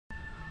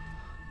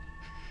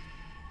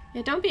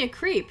Yeah, don't be a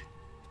creep.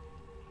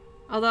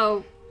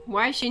 Although,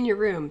 why is she in your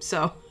room,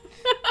 so...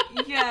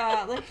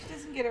 Yeah, like she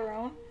doesn't get her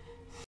own.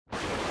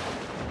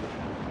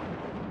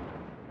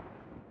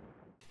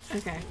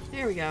 Okay,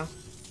 there we go.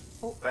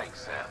 Oh.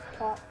 Thanks,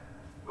 Sam.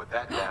 With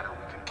that data,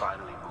 we can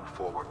finally move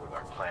forward with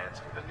our plans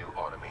for the new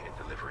automated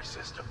delivery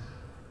system.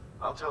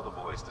 I'll tell the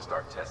boys to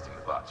start testing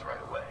the bots right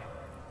away.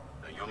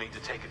 Now, you'll need to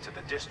take it to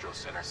the distro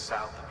center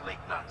south of Lake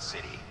Knot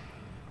City.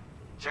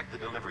 Check the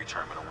delivery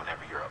terminal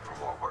whenever you're up for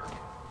more work.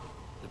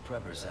 The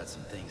preppers had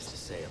some things to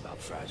say about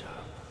Fragile.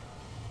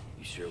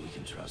 You sure we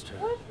can trust her?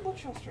 We'll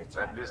trust her. It's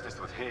That fine. business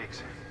with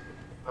Higgs.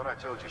 Thought I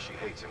told you she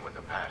hates him with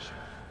a passion.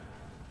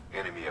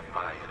 Enemy of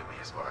my enemy,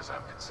 as far as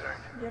I'm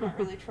concerned. You're not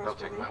really trustworthy.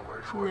 Don't take my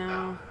word for it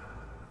now.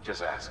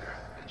 Just ask her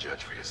and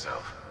judge for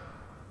yourself.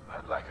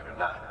 I'd like it or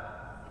not.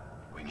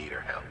 We need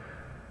her help.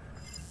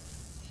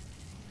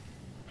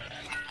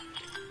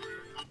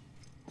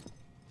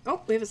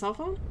 Oh, we have a cell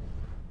phone?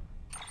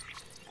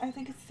 I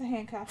think it's the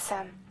handcuff.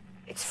 Sam,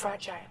 it's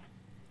Fragile.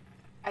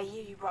 I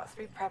hear you brought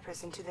 3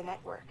 preppers into the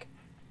network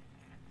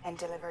and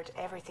delivered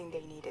everything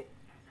they needed.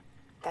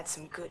 That's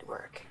some good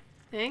work.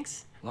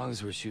 Thanks. As long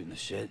as we're shooting the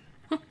shit.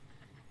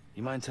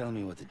 You mind telling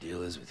me what the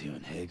deal is with you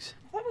and Higgs?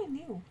 I thought we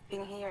knew.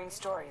 Been hearing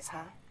stories,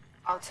 huh?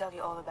 I'll tell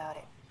you all about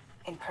it.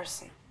 In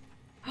person.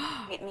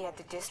 Meet me at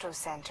the distro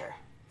center,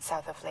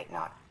 south of Lake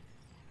Knot.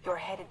 You're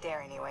headed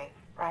there anyway,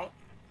 right?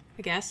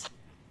 I guess.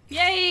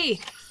 Yay!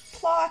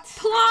 Plot!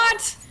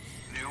 Plot!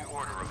 New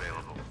order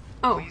available.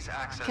 Oh, Please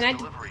access can I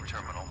delivery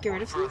terminal get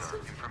rid of for some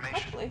further stuff? information.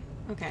 Actually,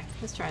 Okay,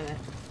 let's try that.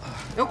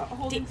 Oh,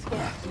 holding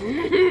square.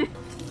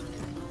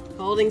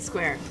 holding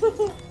square.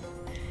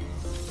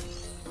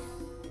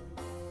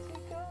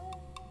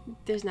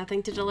 There's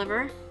nothing to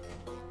deliver.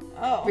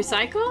 Oh.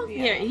 Recycle?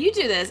 Yeah. Here, you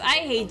do this. I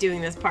hate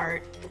doing this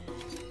part.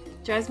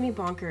 Drives me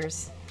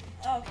bonkers.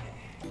 Okay.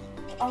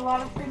 A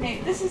lot of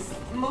grenades. This is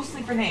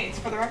mostly grenades,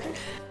 for the record.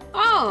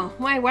 Oh,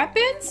 my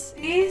weapons?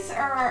 These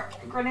are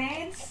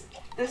grenades.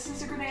 This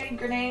is a grenade,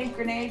 grenade,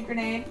 grenade,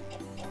 grenade.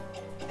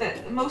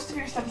 Most of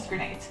your stuff is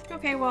grenades.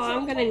 Okay, well,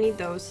 I'm gonna need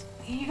those.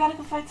 You gotta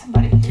go fight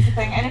somebody, is the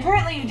thing. And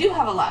apparently you do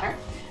have a ladder.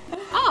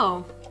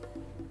 Oh.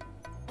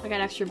 I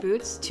got extra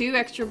boots. 2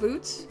 extra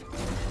boots.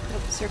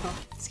 Oh, circle.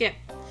 Skip.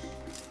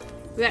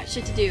 We got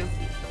shit to do.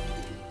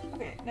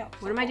 Okay, no.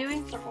 What am I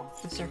doing? Circle.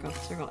 A circle.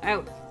 Circle.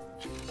 Out.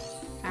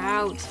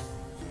 Out.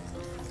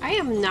 I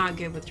am not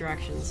good with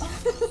directions.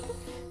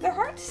 They're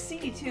hard to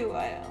see, too.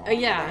 I don't know.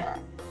 Yeah.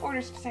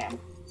 Orders for Sam.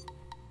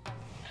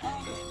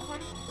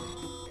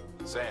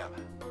 Sam,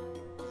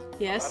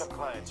 a Yes? lot of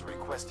clients are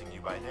requesting you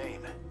by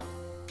name.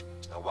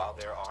 Now, while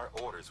there are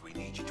orders we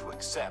need you to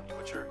accept,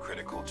 which are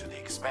critical to the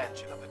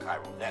expansion of the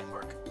chiral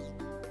network,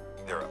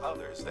 there are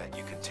others that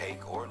you can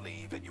take or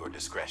leave at your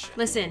discretion.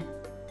 Listen.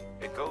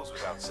 It goes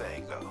without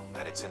saying, though,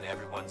 that it's in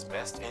everyone's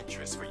best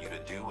interest for you to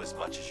do as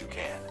much as you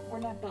can. We're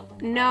not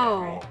building.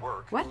 No. More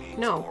work What? means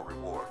No. more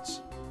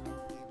rewards.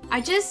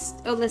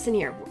 Oh, listen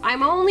here. I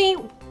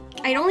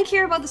only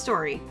care about the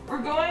story.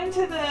 We're going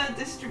to the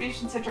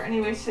distribution center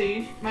anyway, so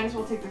you might as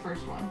well take the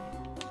first one.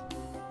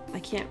 I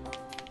can't.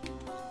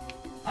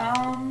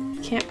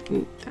 Okay.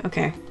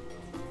 Okay.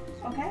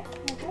 Okay.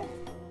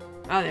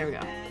 Oh, there we go.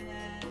 And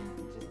then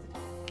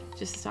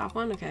Just the top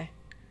one? Okay.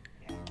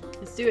 Yeah.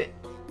 Let's do it.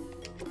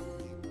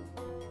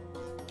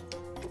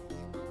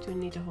 Do I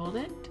need to hold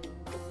it?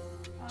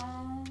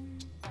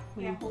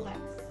 yeah, hold X.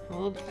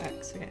 Hold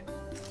X, okay.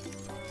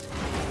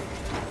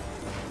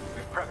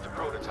 We've prepped a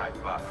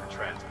prototype bot for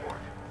transport.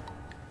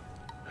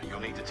 Now, you'll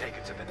need to take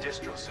it to the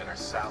distro center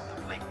south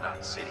of Lake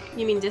Knot City.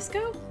 You mean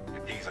disco?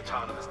 If these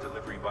autonomous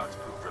delivery bots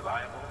prove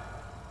reliable,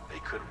 they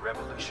could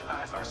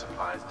revolutionize our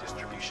supplies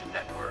distribution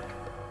network.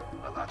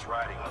 A lot's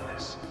riding on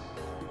this,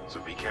 so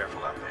be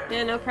careful out there.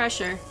 Yeah, no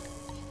pressure.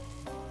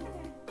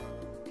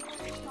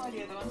 No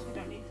idea, the ones we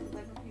don't need to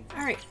deliver pizza.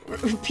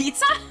 Alright.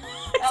 Pizza?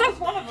 That was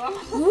one of them.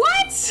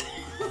 What?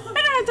 I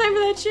don't have time for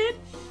that shit.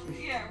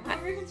 Yeah,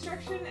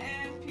 reconstruction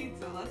and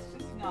pizza. Let's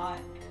just not.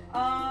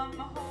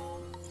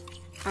 Hold.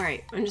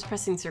 Alright, I'm just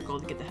pressing circle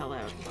to get the hell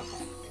out.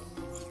 Okay.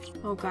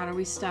 Oh god, are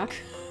we stuck?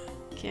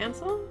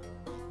 Cancel?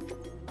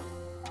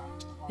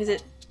 Is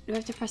it... Do I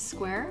have to press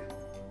square?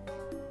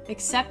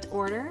 Accept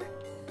order?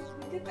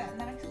 We did that, and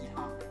then I can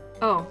talk.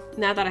 Oh,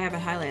 now that I have it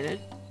highlighted.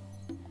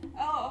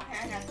 Oh, okay,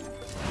 I got you.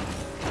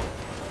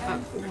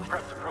 We've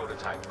prepped a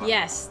prototype bot.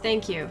 Yes,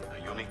 thank you.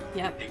 Now, you'll need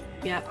Yep,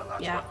 yep, a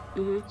lot's yep.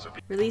 riding. So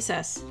be Release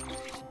us.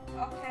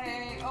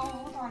 Okay, oh,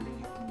 hold on, do you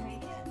have to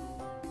make it?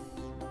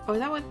 Oh, is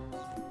that what...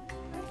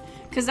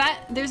 Because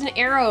there's an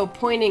arrow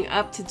pointing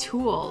up to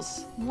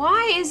tools.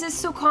 Why is this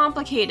so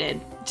complicated?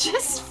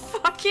 Just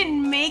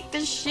fucking make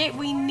the shit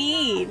we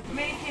need.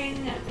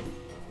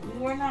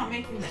 We're not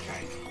making the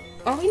trike.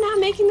 Are we not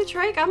making the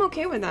trike? I'm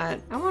okay with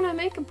that. I want to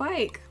make a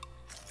bike.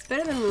 It's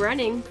better than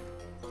running.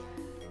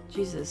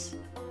 Jesus.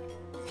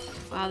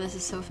 Wow, this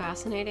is so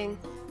fascinating.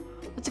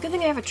 It's a good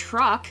thing I have a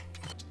truck.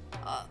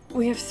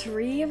 We have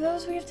 3 of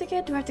those we have to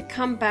get? Do I have to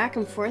come back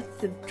and forth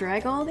to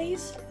drag all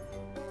these?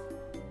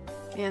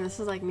 Man, this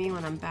is like me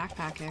when I'm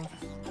backpacking.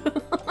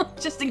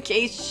 Just in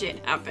case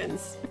shit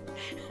happens.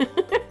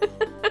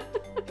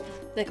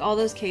 Like all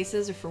those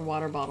cases are for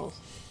water bottles.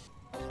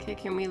 Okay,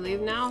 can we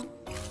leave now?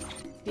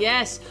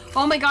 Yes!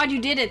 Oh my god, you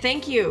did it!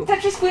 Thank you!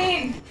 Tetris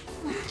Queen!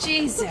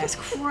 Jesus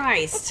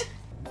Christ!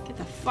 Get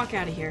the fuck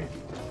out of here.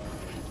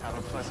 Have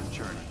a pleasant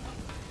journey.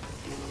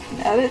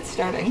 Now that it's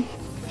starting.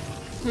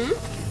 Hmm?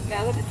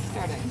 Now that it's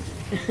starting.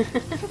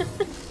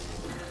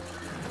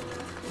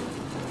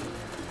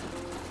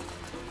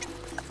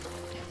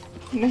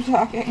 No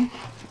talking.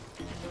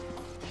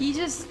 He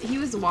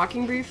was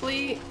walking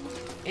briefly,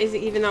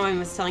 even though I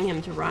was telling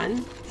him to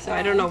run. So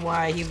I don't know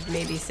why he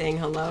may be saying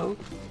hello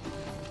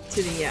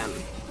to the,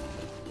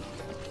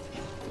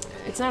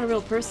 it's not a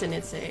real person,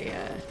 it's a,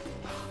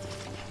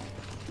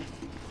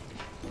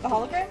 The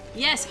hologram?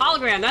 yes,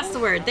 hologram, that's the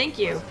word, thank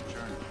you.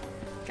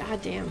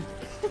 God damn.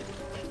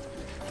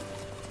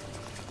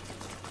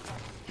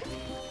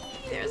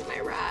 There's my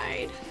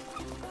ride.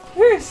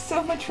 There is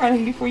so much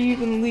running before you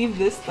even leave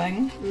this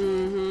thing.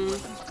 Mm-hmm.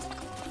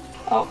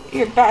 Oh,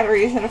 your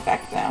battery is in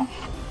effect now.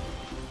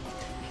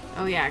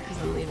 Oh yeah, because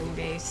I'm leaving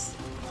base.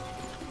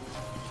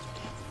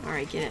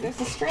 Alright, get in. There's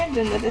a strand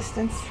in the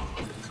distance.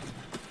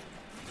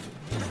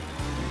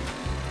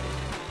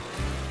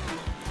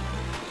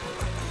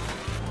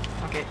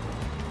 Fuck it.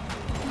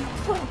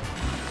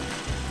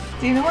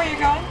 Do you know where you're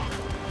going?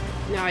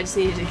 No, I just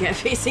needed to get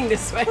facing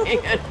this way.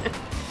 Hang on.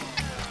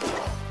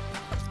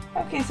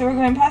 Okay, so we're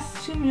going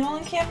past 2 mule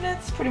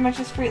encampments, pretty much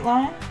a straight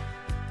line.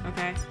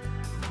 Okay.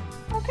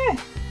 Okay.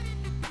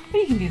 But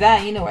you can do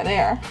that, you know where they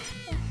are.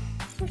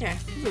 Okay,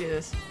 we can do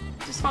this.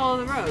 Just follow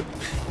the road,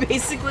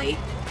 basically.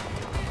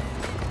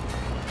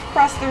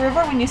 Cross the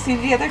river when you see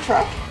the other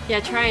truck. Yeah,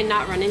 try and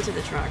not run into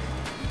the truck.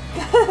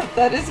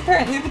 That is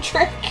apparently the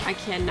trick. I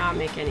cannot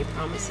make any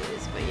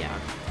promises, but yeah.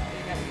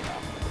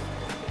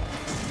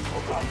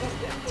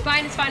 It's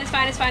fine, it's fine, it's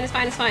fine, it's fine, it's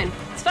fine, it's fine.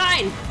 It's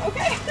fine!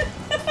 Okay.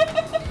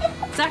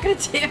 It's not gonna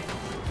tip.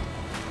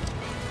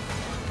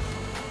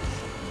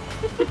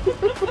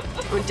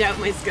 Don't doubt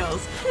my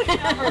skills.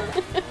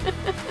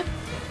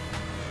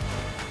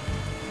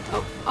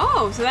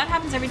 Oh, so that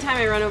happens every time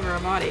I run over a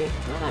body.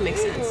 Well, that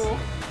makes sense.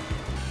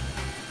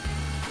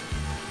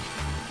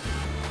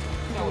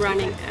 No,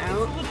 Running it's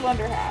out. a little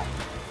under half.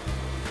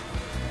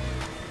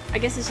 I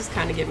guess it's just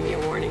kind of giving me a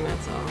warning,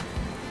 that's all.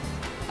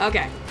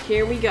 Okay,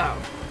 here we go.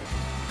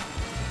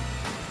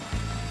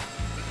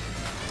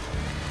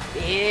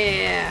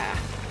 Yeah.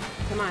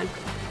 Come on. You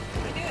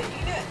can do it, you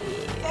can do it.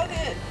 So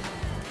good.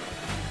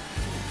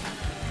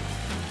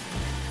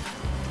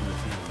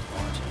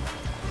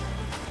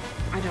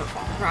 I don't,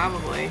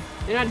 probably.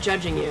 They're not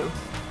judging you.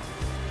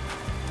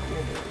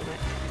 You're doing it.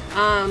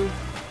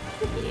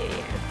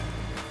 Yeah.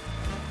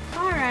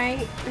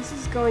 Alright, this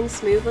is going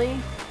smoothly.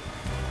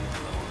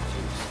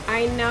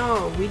 I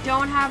know, we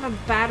don't have a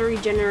battery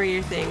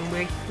generator thing.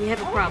 We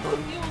have a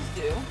problem. Mules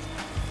do.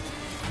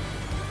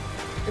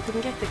 If we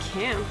can get the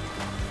camp.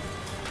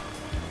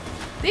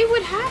 They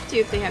would have to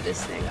if they have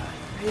this thing.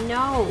 I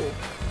know.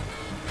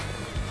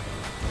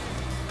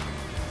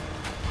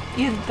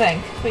 You'd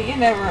think, but you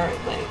never,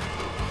 like,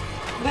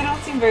 they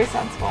don't seem very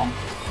sensible.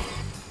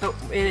 Oh,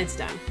 and it's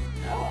done.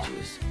 Oh,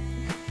 Juice.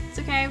 It's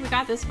okay, we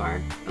got this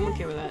far. I'm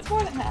okay with that. it's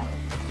more than half.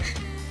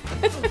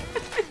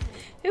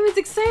 It was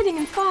exciting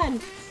and fun.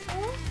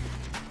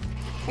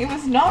 It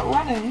was not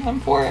running, I'm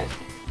for it.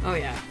 Oh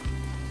yeah.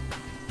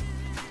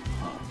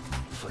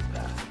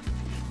 Footpath.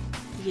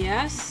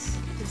 Yes,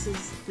 this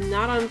is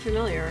not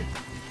unfamiliar.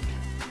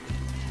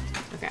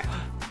 Okay. No,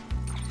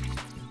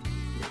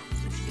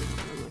 this is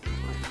what I'm looking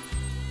for.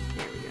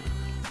 There we go.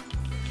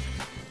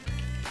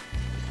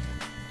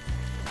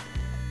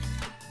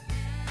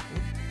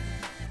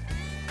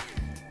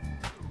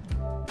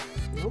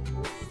 Nope.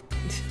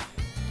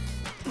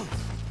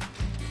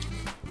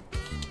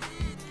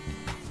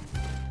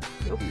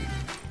 Nope.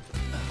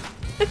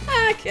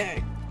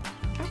 Okay.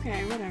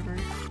 Okay, whatever.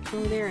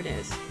 Oh, there it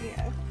is.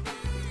 Yeah.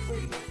 Where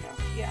you gonna go?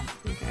 Yeah.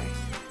 Okay.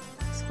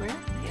 Square?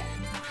 Yeah.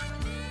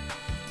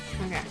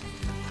 Okay.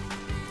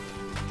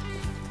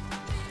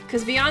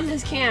 Because beyond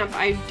this camp,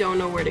 I don't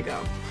know where to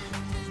go.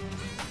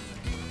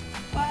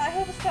 Well, I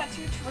hope it's not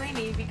too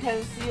terrainy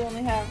because you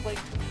only have like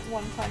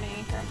one climbing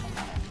increment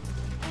on it.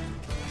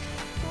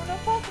 So no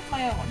fault of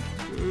my own.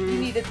 You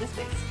needed the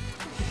space.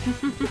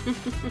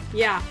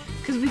 Yeah,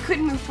 because we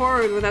couldn't move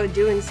forward without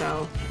doing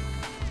so.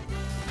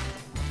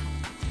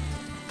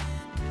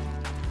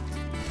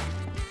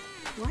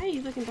 Why are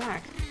you looking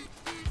back?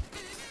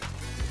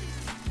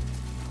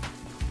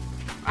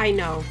 I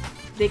know.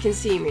 They can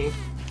see me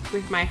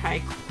with my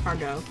high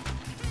cargo.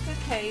 It's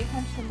okay, you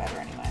punched him better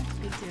anyway.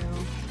 I do.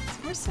 It's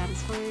more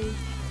satisfying.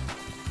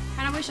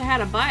 Kinda wish I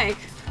had a bike.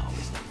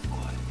 Always like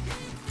quiet.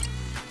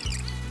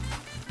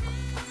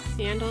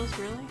 Sandals,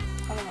 really?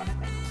 Other one, I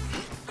think.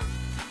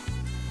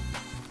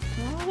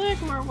 Oh, look,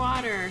 more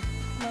water.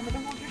 Remember to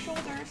hold your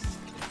shoulders.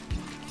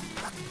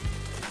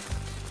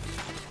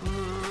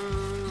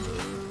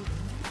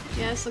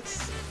 Yeah, this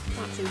looks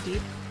not so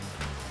deep.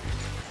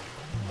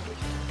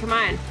 Come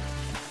on.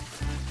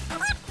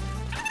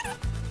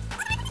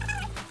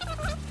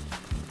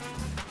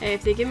 Hey,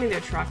 if they give me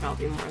their truck, I'll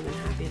be more than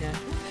happy to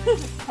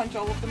punch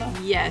all of them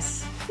out.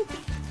 Yes.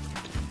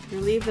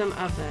 Relieve them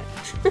of it.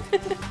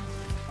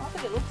 Not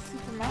that it looks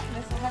super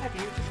mountainous ahead of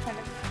you, just kind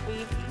of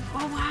wavy.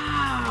 Oh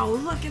wow,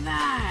 look at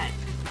that.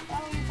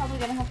 Oh, you're probably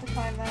gonna have to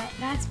climb that.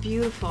 That's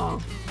beautiful.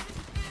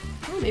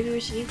 Oh, maybe we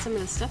should eat some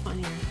of the stuff on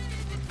here.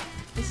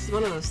 This is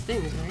one of those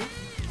things, right?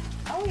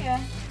 Oh yeah.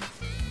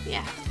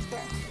 Yeah. That's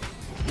fair.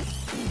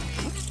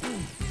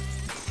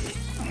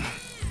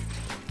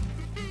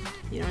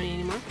 You don't need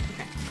any more?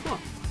 Okay, cool.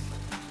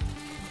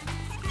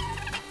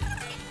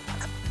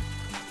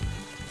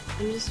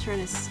 I'm just trying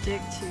to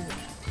stick to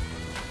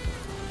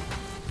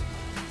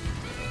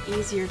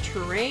easier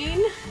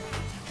terrain.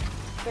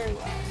 Very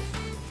well.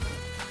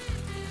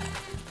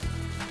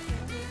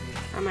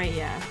 I might,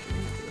 yeah.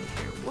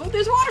 Whoa,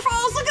 there's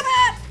waterfalls! Look at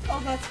that!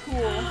 Oh, that's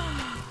cool.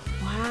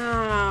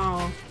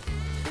 Wow.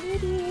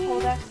 Pretty.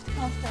 Hold X to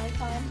constantly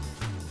climb.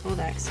 Hold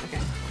X,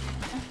 okay.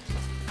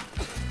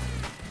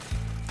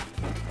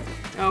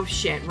 Oh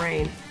shit,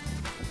 rain.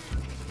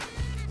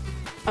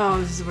 Oh,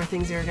 this is where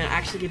things are gonna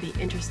actually be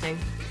interesting.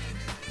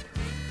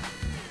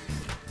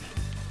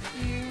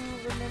 Do you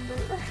remember?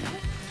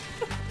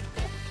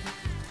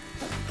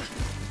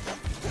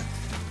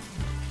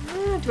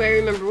 Do I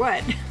remember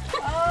what?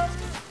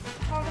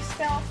 How to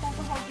stealth, how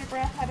to hold your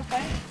breath, how to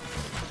fight.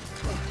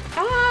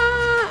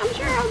 I'm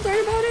sure I'll learn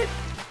about it.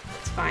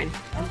 It's fine.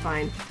 I'm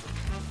fine.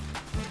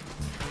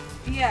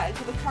 Yeah,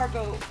 so the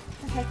cargo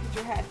protected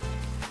your head.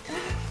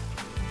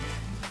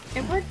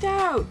 It worked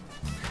out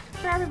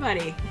for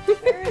everybody.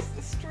 There is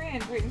the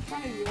strand right in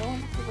front of you. I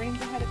wonder if the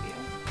rain's ahead of you.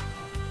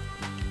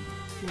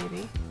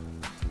 Maybe.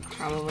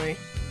 Probably.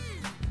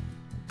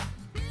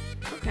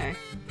 Okay.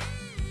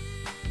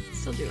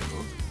 Still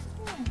doable.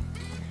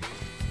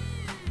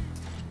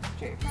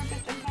 Straight front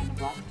it, then kind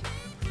of left.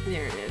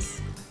 There it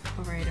is.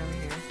 Oh, right over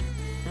here.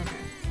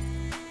 Okay.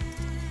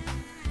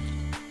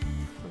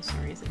 I'm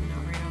sorry, is it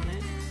not right on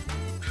it?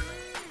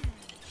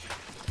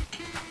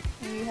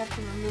 And you have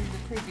to remove the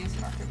previous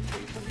marker before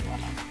you put the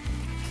one on.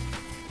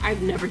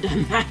 I've never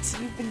done that.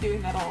 You've been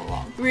doing that all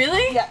along.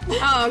 Really? Yeah.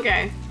 Oh,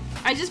 okay.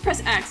 I just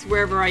press X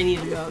wherever I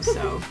need to go,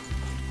 so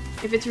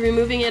if it's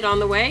removing it on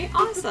the way,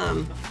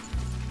 awesome.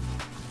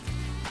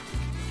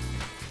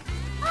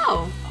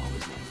 Oh.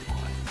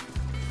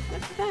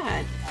 What's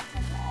that?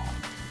 That's a wall.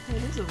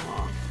 It is a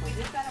wall. Wait,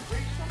 is that a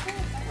bridge somewhere?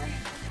 Is that where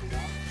you're supposed to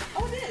go?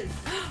 Oh, it is!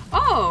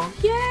 Oh,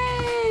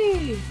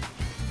 yay!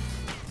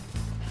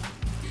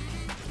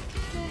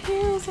 The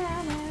hills are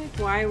alive.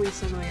 Why are we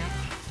still going up?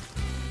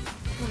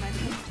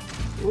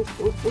 Oop,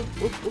 oop,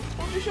 oop, oop, oop.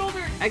 Hold your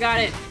shoulder! I got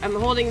it. I'm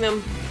holding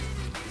them.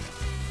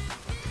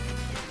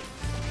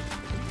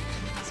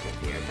 This might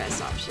be our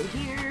best option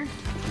here.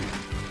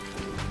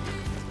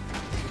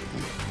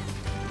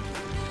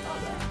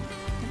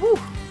 Whew.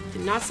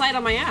 Did not slide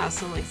on my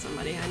ass, unlike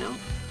somebody I know.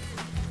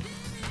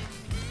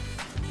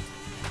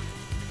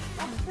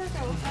 Oh,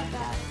 Virgo, was that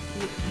bad?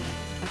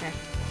 Okay.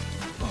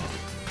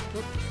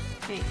 Oop.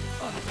 Hey.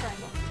 Oh, the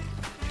triangle.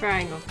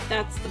 Triangle.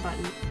 That's the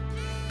button.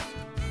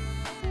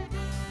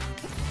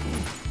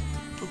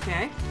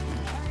 Okay.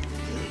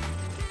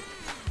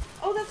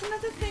 Oh, that's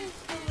another thing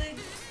the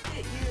legs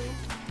hit you.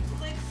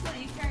 The legs let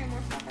you carry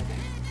more stuff, I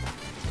think.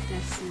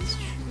 This is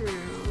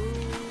true.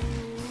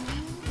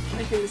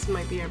 I think this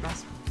might be our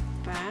best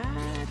bet.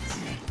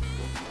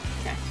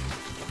 Okay.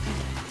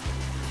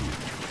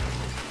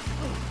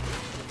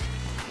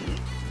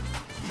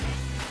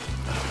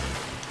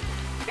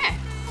 Okay.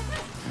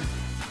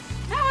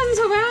 That wasn't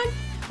so bad.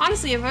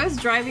 Honestly, if I was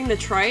driving the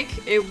trike,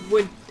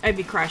 I'd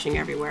be crashing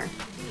everywhere.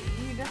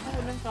 You definitely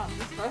wouldn't have gotten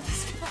this far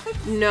this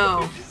fast.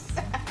 No.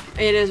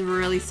 It is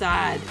really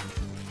sad.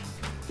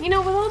 You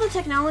know, with all the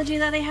technology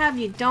that they have,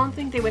 you don't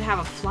think they would have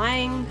a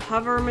flying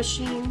hover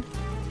machine?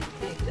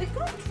 They've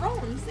got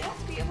drones. They have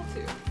to be able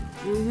to.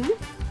 Mm-hmm.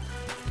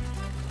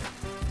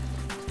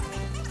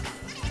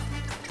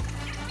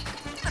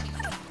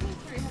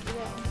 That's where you have to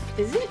go.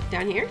 Is it?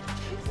 Down here? I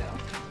think so.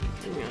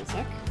 Hang on a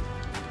sec.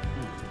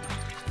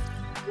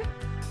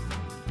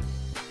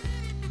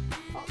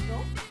 Oh, no?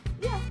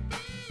 Yeah.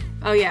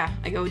 Oh yeah,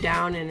 I go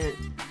down and it...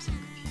 I'm so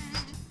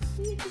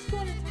confused. You just go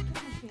in and talk to the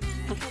machine.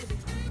 I'm sure it'll be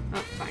fine.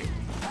 Oh, fine.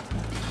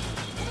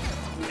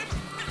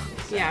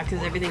 Yeah,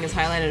 because everything is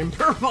highlighted in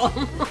purple.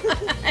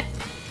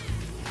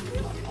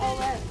 All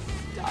that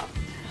stuff.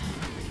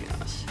 Oh my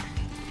gosh.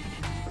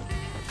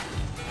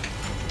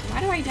 Why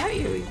do I doubt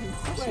you? Of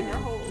course you Square know.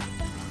 hold.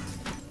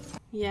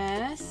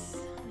 Yes.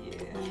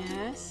 Yeah.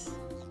 Yes.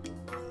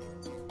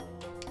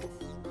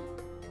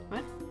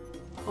 What?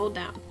 Hold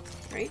down.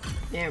 Right?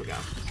 There we go.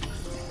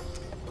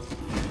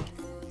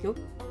 Nope.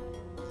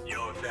 You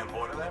know Sam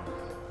Porter there?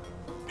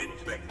 Didn't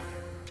expect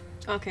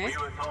it. Okay. We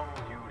were told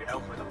you'd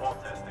help with the ball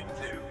testing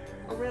too.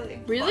 Oh,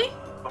 really? Really?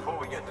 Before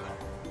we get to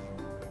that,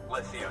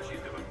 let's see how she's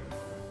doing.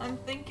 I'm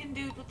thinking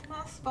dude with the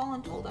mask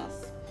fallen told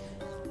us.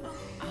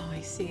 Oh,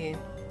 I see.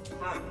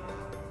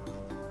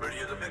 Pretty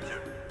as a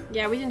picture.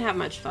 Yeah, we didn't have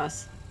much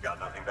fuss. Got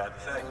nothing bad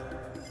to say.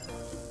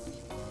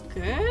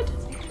 Good?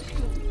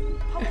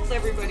 Pummels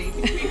everybody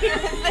between here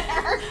and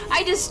there.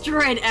 I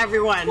destroyed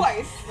everyone.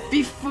 Twice.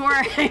 Before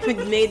I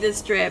made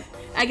this trip.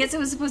 I guess it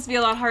was supposed to be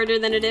a lot harder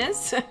than it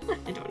is.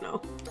 I don't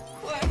know.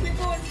 Well, if you're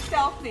going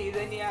stealthy,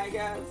 then yeah, I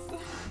guess.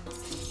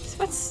 So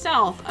what's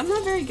stealth? I'm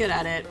not very good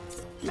at it.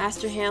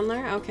 Master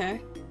handler?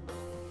 Okay.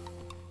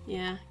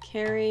 Yeah.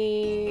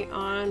 Carry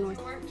on with...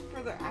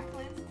 For the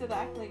accolades? Do the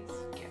accolades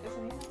get us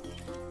anything?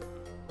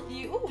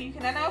 You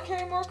can now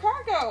carry more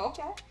cargo.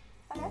 Okay.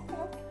 I like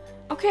that.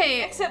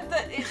 Okay. Except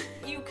that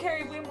you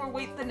carry way more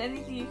weight than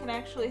anything you can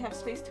actually have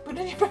space to put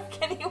in your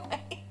back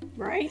anyway.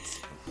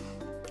 Right.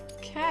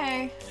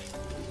 Okay.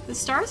 The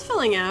star's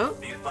filling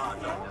out. These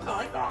bots are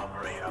designed to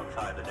operate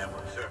outside the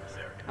network service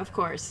area. Of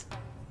course.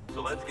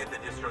 So let's get the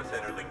distro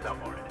center linked up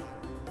already.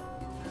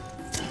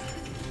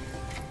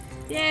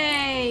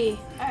 Yay!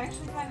 I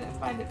actually kind of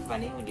find it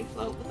funny when you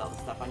float with all the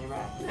stuff on your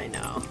back. I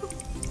know.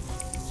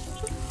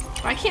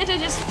 Why can't I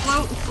just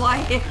float and fly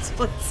into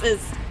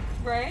places?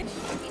 Right?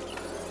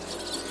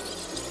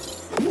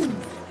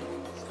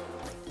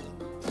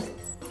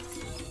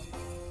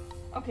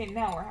 Okay,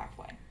 now we're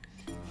halfway.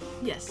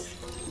 Yes.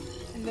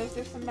 And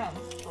there's some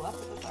mountains to the left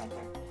of us, aren't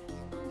there?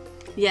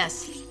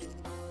 Yes.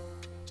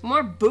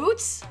 More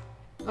boots?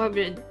 Oh,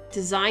 but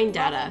design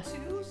data.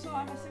 Level 2, so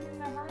I'm assuming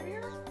they're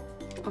hardier?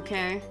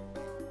 Okay.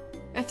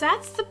 If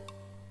that's the...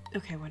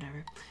 Okay,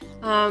 whatever.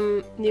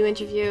 New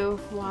interview.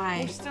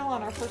 Why? We're still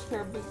on our first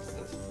pair of boots.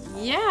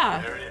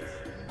 Yeah. There it is.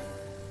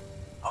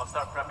 I'll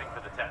start prepping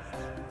for the test.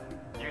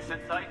 You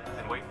sit tight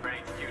and wait for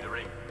HQ to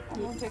ring. It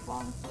won't take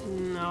long.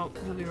 No,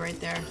 he'll be right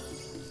there.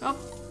 Oh.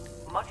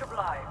 Much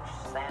obliged,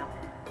 Sam.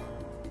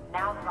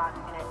 Now the bots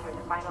can enter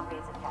the final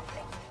phase of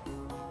testing.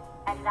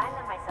 I designed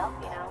them myself,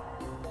 you know.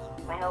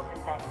 My hope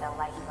is that they'll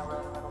lighten the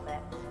load a little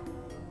bit.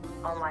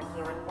 Unlike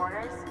human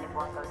quarters, if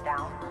one goes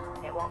down,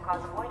 it won't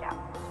cause a void out.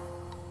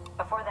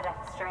 Before the death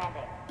of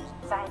Stranding,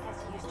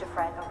 scientists used to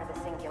fret over the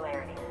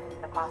singularity,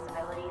 the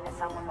possibility that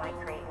someone might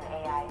create an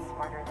AI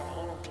smarter than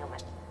any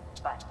human.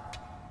 But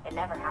it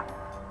never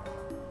happened.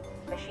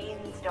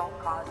 Machines don't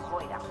cause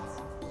void outs.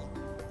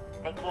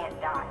 They can't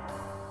die.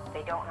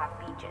 They don't have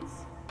beaches.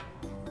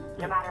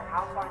 No matter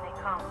how far they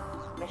come,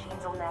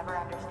 machines will never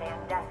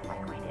understand death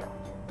like we do.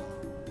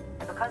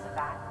 And because of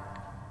that,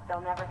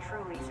 they'll never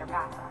truly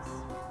surpass us.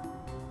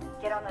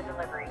 Get on the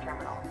delivery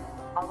terminal.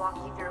 I'll walk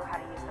you through how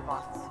to use the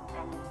bots.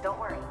 And don't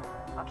worry,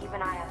 I'll keep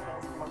an eye on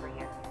things from over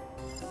here.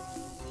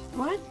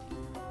 What?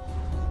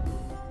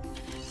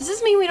 Does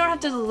this mean we don't have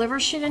to deliver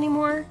shit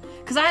anymore?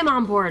 Because I'm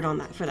on board on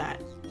that for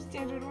that.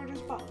 Standard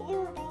orders bot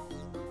deliverable.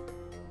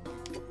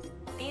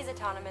 These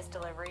autonomous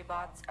delivery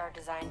bots are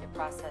designed to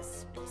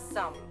process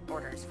some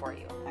orders for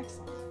you.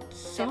 Excellent.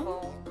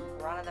 Simple,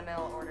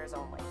 run-of-the-mill orders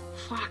only.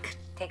 Fuck.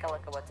 Take a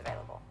look at what's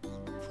available.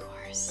 Of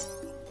course.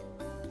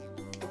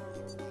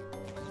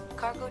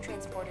 Cargo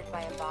transported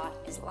by a bot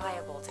is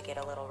liable to get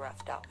a little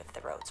roughed up if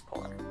the road's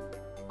poor.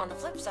 On the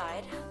flip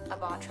side, a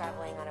bot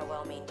traveling on a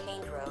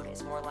well-maintained road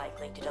is more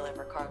likely to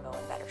deliver cargo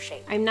in better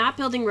shape. I'm not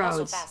building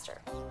roads. Also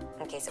faster,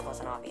 in case it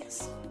wasn't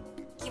obvious.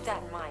 Keep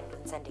that in mind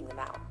when sending them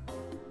out.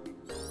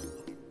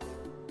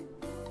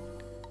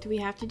 Do we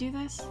have to do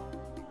this?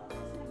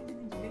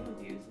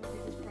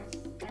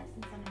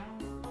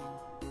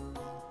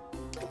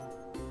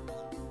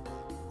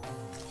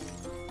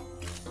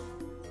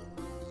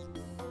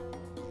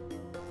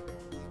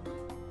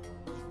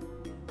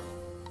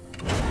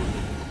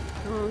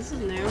 Oh, this is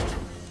new.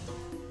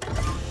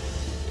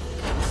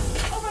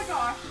 Oh my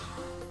gosh!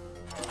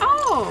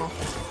 Oh!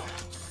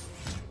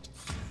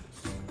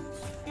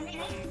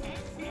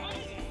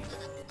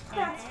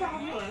 That's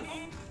fabulous.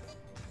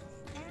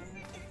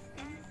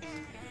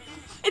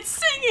 It's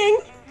singing!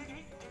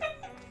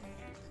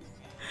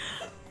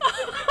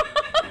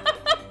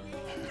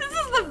 This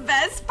is the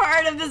best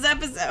part of this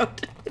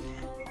episode. This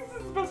is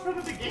the best part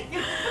of the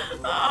game.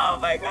 Oh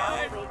my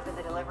god. Wait for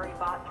the delivery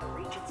bot to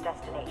reach its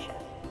destination.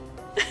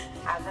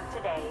 As of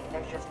today,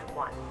 there's just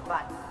one.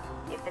 But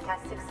if the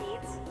test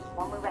succeeds,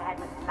 we'll move ahead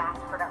with mass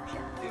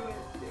production. Do it.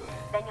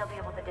 Then you'll be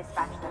able to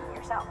dispatch them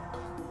yourself.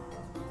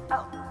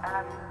 Oh,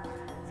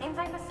 seems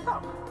I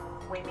misspoke.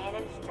 We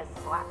managed to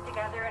slap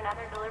together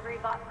another delivery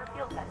bot for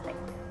field testing.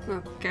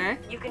 Okay.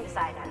 You can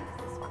decide how to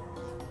use this one.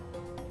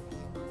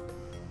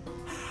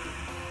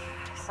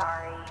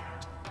 Sorry,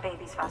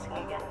 baby's fussing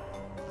again.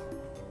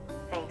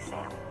 Thanks,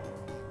 Sam.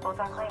 We'll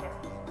talk later.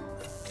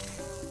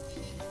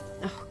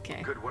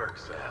 Okay. Good work,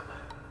 Sam.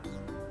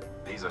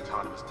 These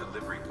autonomous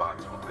delivery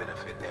bots will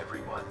benefit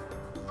everyone,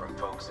 from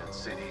folks in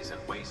cities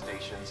and way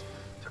stations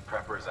to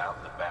preppers out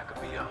in the back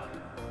and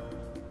beyond.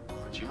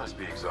 But you must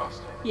be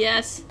exhausted.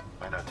 Yes.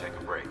 Why not take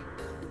a break?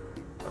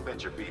 I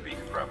bet your BB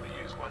could probably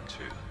use one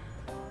too.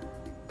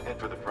 Head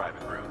for the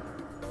private room.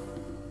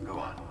 Go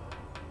on.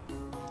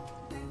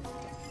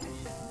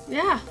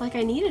 Yeah, like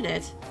I needed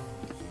it.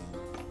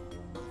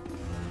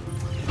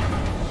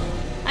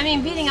 I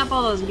mean, beating up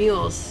all those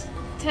mules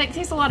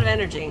takes a lot of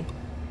energy.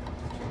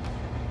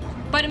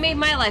 But it made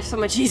my life so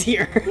much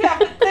easier. Yeah,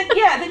 but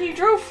then you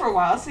drove for a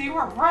while, so you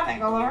weren't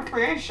running all the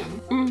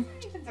recreation. So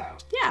it evens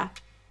out. Yeah.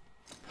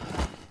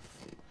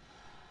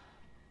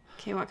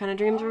 Okay, what kind of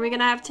dreams are we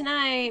gonna have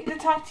tonight? To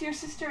talk to your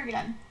sister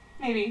again.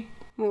 Maybe.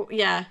 Well,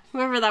 yeah,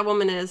 whoever that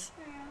woman is.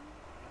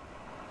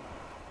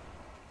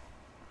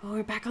 Oh,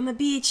 we're back on the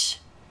beach.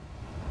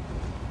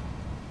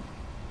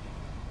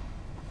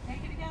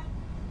 Naked again?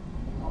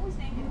 Always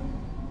naked.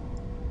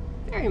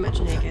 Very much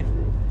naked.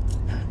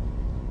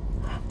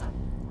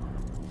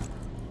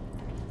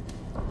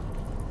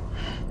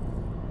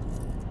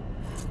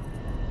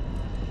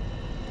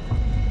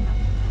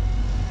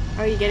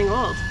 Oh, you're getting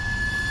old.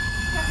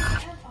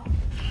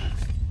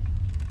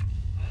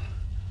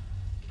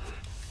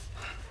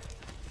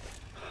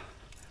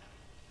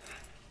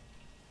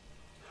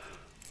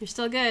 You're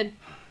still good.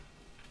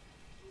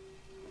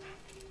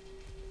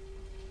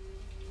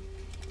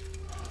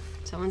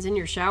 Someone's in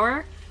your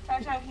shower?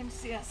 Fragile came to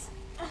see us.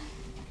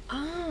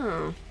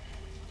 Oh.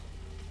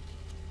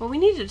 Well, we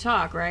need to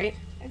talk, right?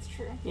 It's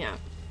true. Yeah.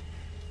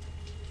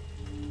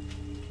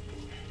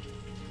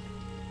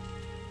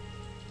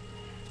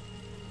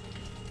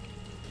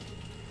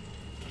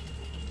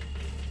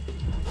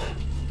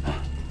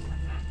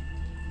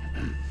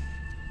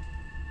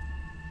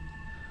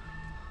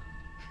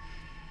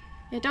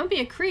 Yeah, don't be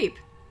a creep.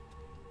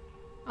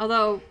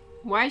 Although,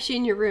 why is she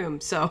in your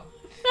room, so...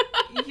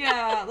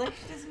 Yeah, like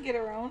she doesn't get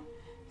her own.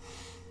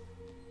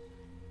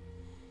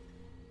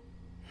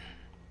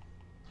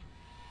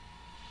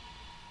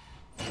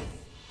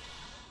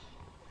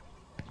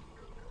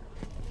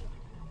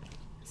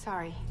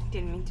 Sorry,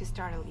 didn't mean to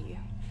startle you.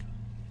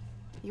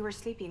 You were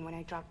sleeping when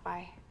I dropped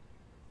by.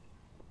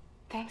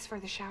 Thanks for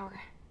the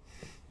shower.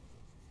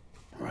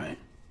 Right.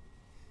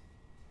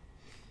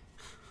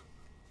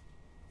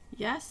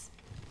 Yes?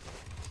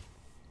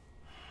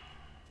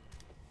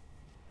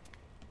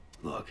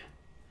 Look,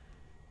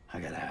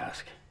 I gotta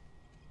ask.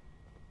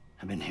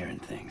 I've been hearing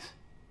things.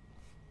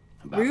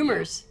 About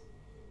Rumors.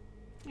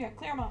 Yeah,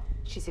 clear them up.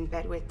 She's in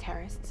bed with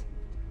terrorists.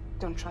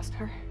 Don't trust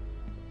her.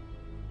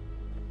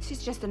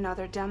 She's just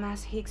another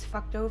dumbass Higgs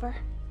fucked over.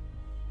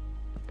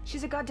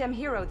 She's a goddamn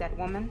hero, that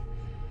woman.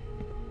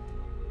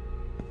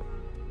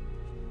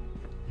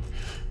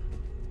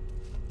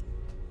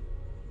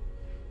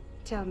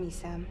 Tell me,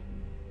 Sam,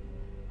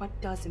 what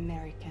does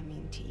America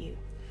mean to you?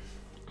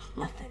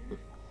 Nothing.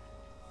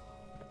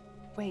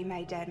 Way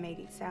my dad made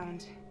it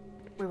sound,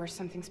 we were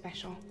something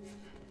special.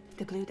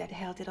 The glue that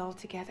held it all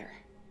together.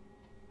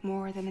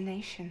 More than a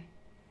nation.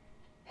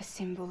 A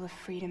symbol of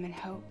freedom and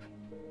hope.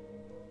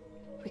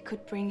 We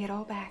could bring it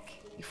all back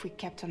if we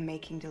kept on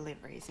making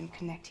deliveries and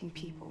connecting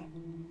people.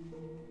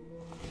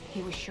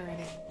 He was sure of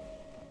it.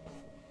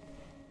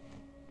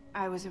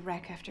 I was a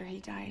wreck after he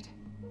died.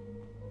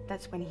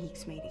 That's when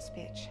Higgs made his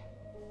pitch.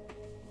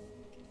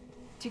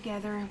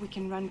 Together, we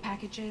can run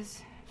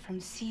packages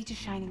from sea to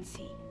shining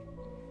sea.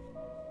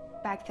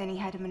 Back then, he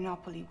had a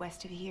monopoly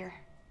west of here.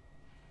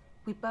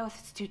 We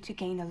both stood to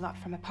gain a lot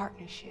from a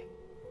partnership.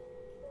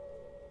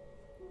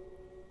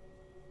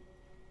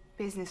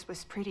 Business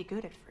was pretty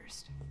good at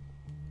first.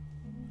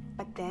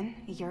 But then,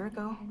 a year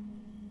ago,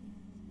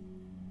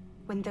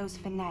 when those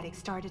fanatics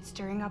started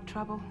stirring up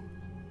trouble,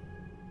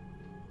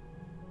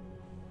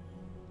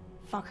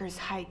 fuckers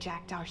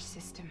hijacked our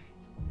system.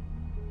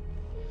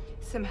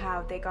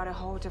 Somehow, they got a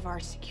hold of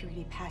our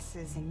security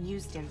passes and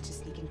used them to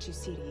sneak into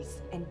cities.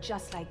 And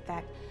just like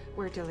that,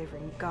 we're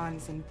delivering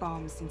guns and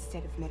bombs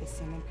instead of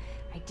medicine, and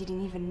I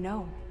didn't even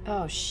know.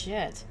 Oh,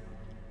 shit.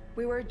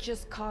 We were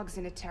just cogs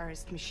in a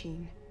terrorist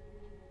machine.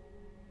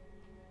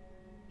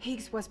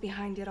 Higgs was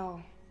behind it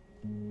all.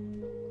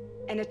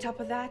 And on top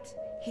of that,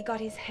 he got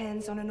his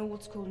hands on an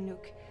old-school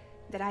nuke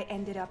that I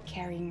ended up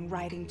carrying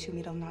right into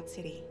Middle Knot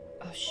City.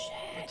 Oh,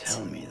 shit.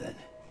 Tell me that.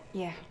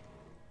 Yeah.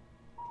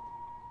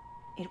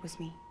 It was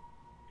me.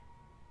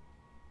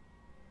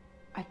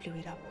 I blew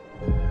it up.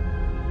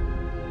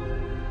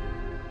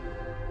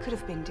 Could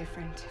have been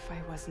different if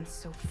I wasn't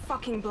so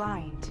fucking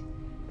blind.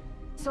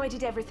 So I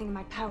did everything in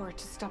my power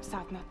to stop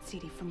South Knot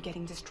City from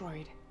getting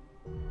destroyed.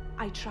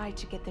 I tried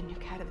to get the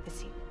nuke out of the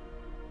sea.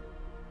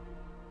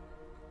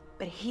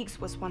 But Higgs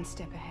was one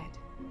step ahead.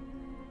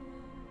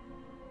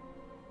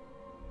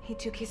 He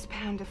took his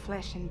pound of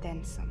flesh and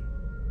then some.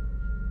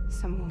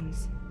 Some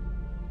wounds.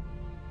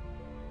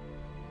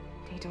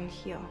 They don't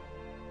heal.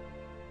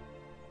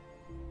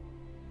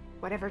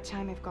 Whatever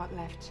time I've got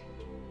left,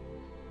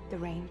 the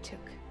rain took.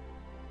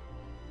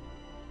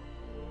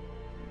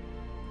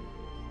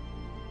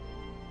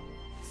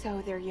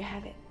 So there you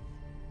have it.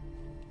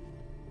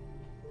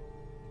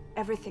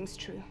 Everything's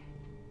true.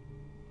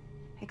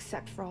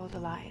 Except for all the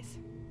lies.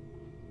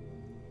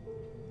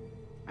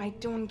 I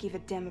don't give a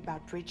damn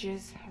about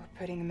bridges or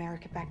putting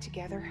America back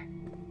together.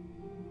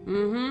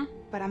 Mm-hmm.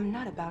 But I'm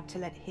not about to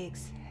let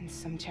Higgs and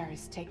some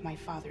terrorists take my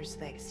father's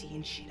legacy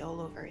and shit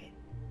all over it.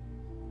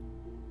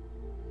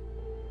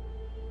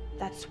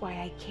 That's why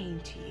I came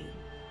to you.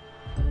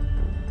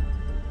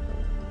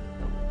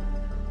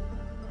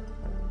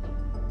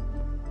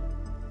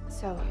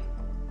 So,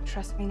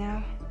 trust me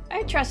now?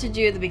 I trusted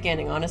you at the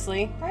beginning,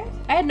 honestly. Right?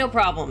 I had no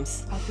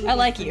problems. I'll be I there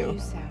like for you.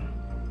 Sam.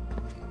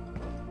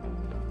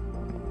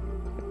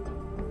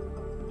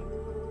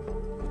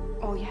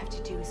 All you have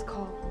to do is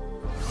call.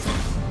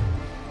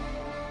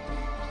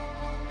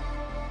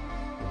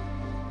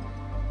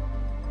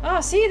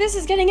 Wow, see, this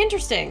is getting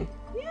interesting.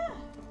 Yeah.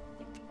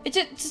 It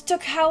just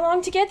took how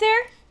long to get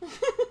there?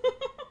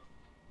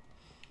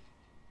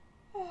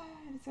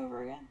 And it's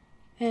over again.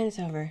 And it's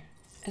over.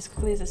 As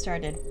quickly as it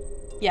started.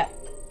 Yep.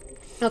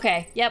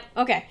 Okay, yep,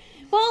 okay.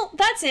 Well,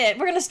 that's it.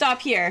 We're gonna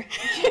stop here.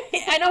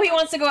 I know he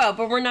wants to go out,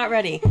 but we're not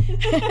ready.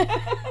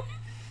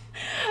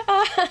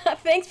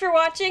 Thanks for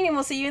watching, and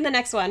we'll see you in the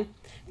next one.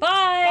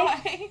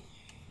 Bye! Bye.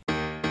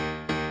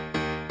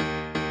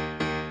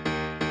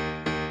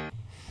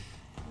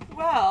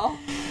 Well.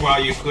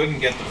 Well, you couldn't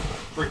get the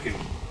freaking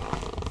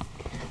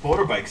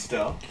motorbike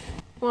still.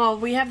 Well,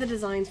 we have the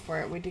designs for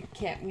it. We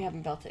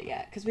haven't built it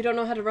yet, because we don't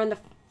know how to run the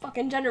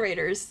fucking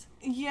generators.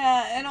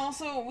 Yeah, and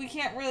also we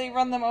can't really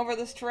run them over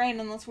this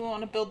terrain unless we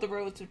want to build the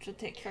roads, which would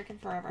take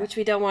frickin' forever. Which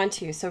we don't want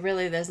to, so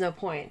really there's no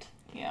point.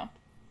 Yeah.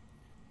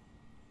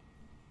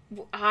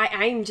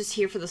 I'm just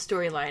here for the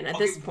storyline at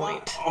this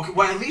point.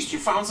 Well, at least you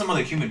found some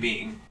other human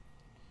being.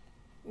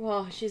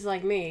 Well, she's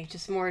like me,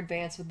 just more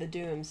advanced with the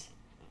dooms.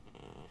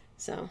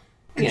 So.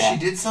 And yeah. she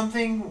did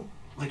something,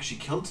 like she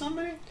killed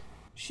somebody?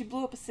 She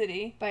blew up a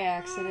city. By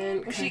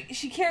accident. Or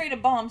she carried a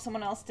bomb,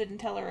 someone else didn't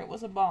tell her it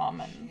was a bomb.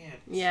 And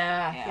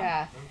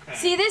Yeah. Okay.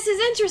 See, this is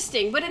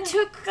interesting, but it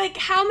took, like,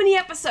 how many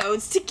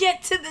episodes to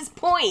get to this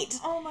point?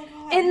 Oh my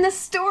god. In the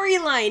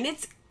storyline.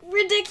 It's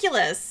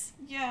ridiculous.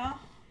 Yeah.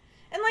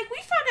 And, like, we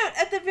found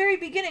out at the very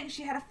beginning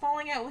she had a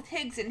falling out with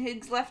Higgs, and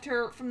Higgs left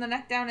her from the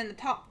neck down in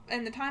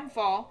the time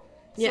fall.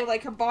 So, Yeah.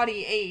 like, her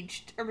body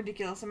aged a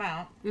ridiculous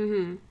amount.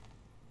 Mm-hmm.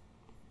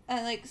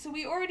 And, like, so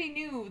we already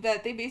knew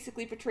that they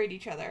basically betrayed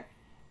each other.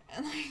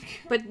 And,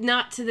 like... But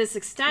not to this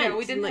extent. Yeah,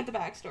 we didn't like, have the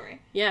backstory.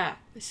 Yeah.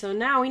 So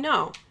now we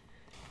know.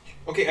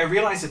 Okay, I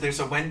realize that there's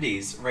a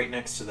Wendy's right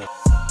next to the...